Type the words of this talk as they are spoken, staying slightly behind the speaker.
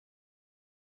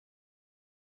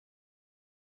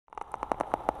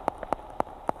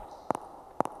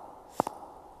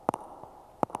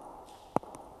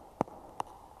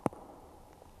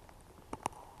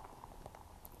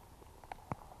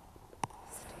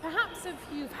Perhaps if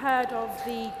you've heard of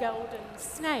the golden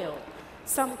snail.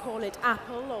 Some call it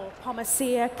apple or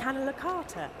Pomacea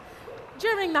canelicata.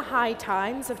 During the high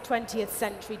times of 20th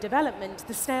century development,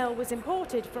 the snail was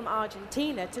imported from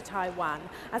Argentina to Taiwan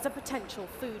as a potential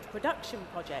food production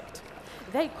project.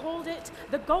 They called it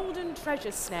the golden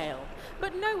treasure snail,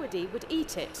 but nobody would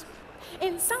eat it.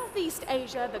 In Southeast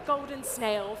Asia, the golden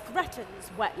snail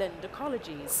threatens wetland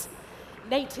ecologies.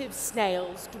 Native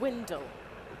snails dwindle.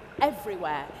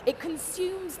 Everywhere, it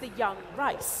consumes the young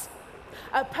rice.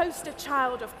 A poster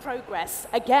child of progress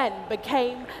again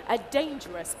became a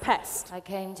dangerous pest. I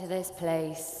came to this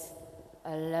place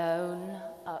alone,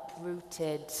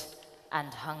 uprooted,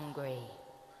 and hungry.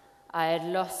 I had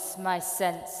lost my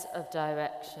sense of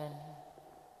direction.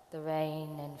 The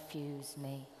rain infused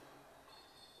me.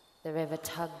 The river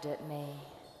tugged at me.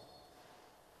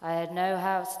 I had no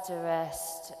house to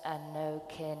rest and no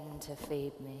kin to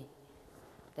feed me.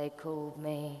 They called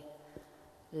me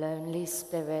lonely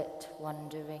spirit,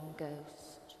 wandering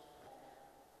ghost.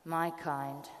 My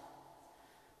kind,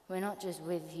 we're not just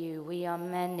with you, we are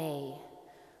many.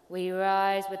 We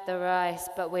rise with the rice,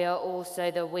 but we are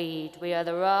also the weed. We are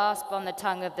the rasp on the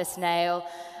tongue of the snail,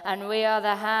 and we are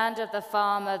the hand of the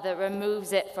farmer that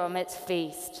removes it from its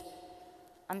feast.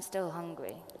 I'm still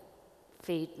hungry.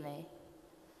 Feed me.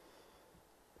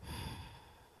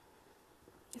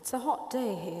 It's a hot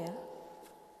day here.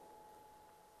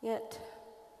 Yet,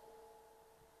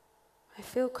 I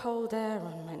feel cold air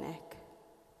on my neck.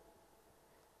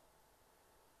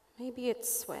 Maybe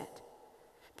it's sweat,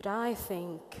 but I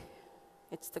think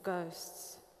it's the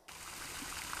ghosts.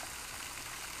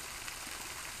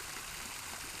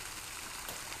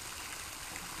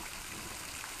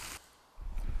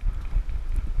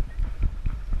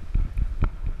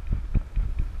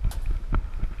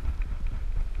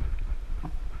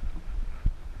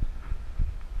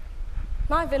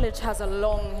 My village has a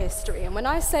long history, and when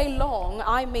I say long,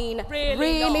 I mean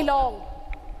really long.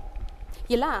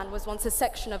 Yilan was once a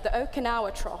section of the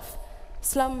Okinawa Trough,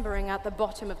 slumbering at the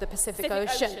bottom of the Pacific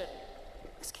Ocean.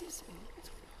 Excuse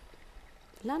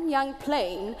me. Lanyang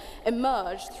Plain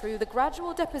emerged through the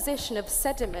gradual deposition of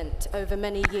sediment over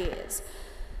many years.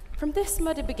 From this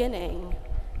muddy beginning,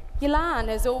 Yilan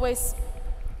has always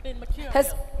been mercurial.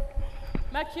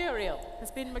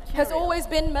 Has always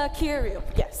been mercurial,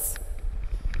 yes.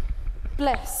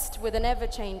 Blessed with an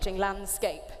ever-changing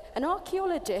landscape. An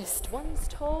archaeologist once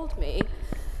told me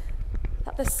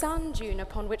that the sand dune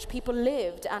upon which people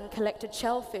lived and collected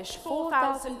shellfish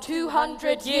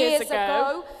 4,200 years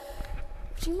ago,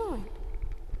 would you mind,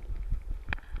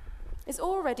 is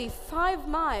already 5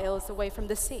 miles away from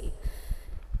the sea.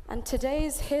 And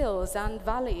today's hills and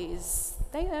valleys,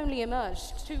 they only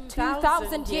emerged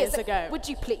 2,000 years ago. Would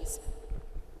you please?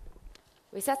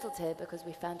 We settled here because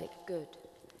we found it good.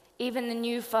 Even the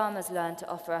new farmers learned to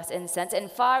offer us incense. In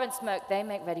fire and smoke, they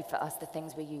make ready for us the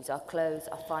things we use, our clothes,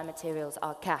 our fine materials,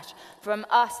 our cash. From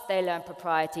us, they learn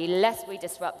propriety, lest we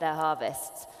disrupt their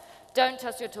harvests. Don't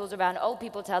toss your tools around. Old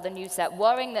people tell the new set,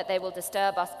 worrying that they will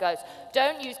disturb us ghosts.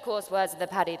 Don't use coarse words of the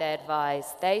paddy, they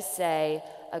advise. They say,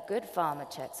 a good farmer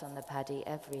checks on the paddy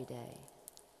every day.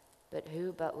 But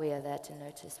who but we are there to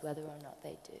notice whether or not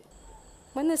they do?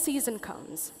 When the season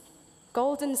comes,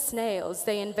 golden snails,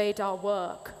 they invade our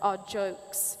work, our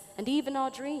jokes, and even our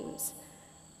dreams.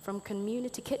 From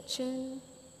community kitchen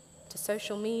to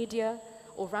social media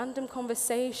or random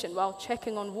conversation while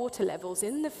checking on water levels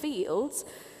in the fields,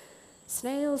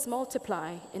 snails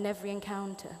multiply in every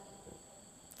encounter.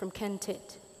 From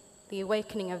Kentit, the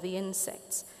awakening of the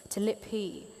insects, to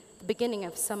Lip-Hee, the beginning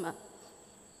of summer,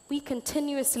 we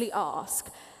continuously ask,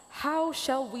 how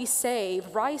shall we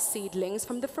save rice seedlings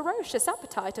from the ferocious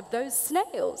appetite of those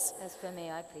snails? As for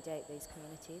me, I predate these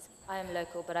communities. I am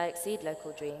local, but I exceed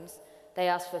local dreams. They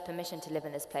ask for permission to live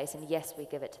in this place, and yes, we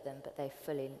give it to them, but they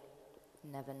fully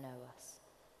never know us.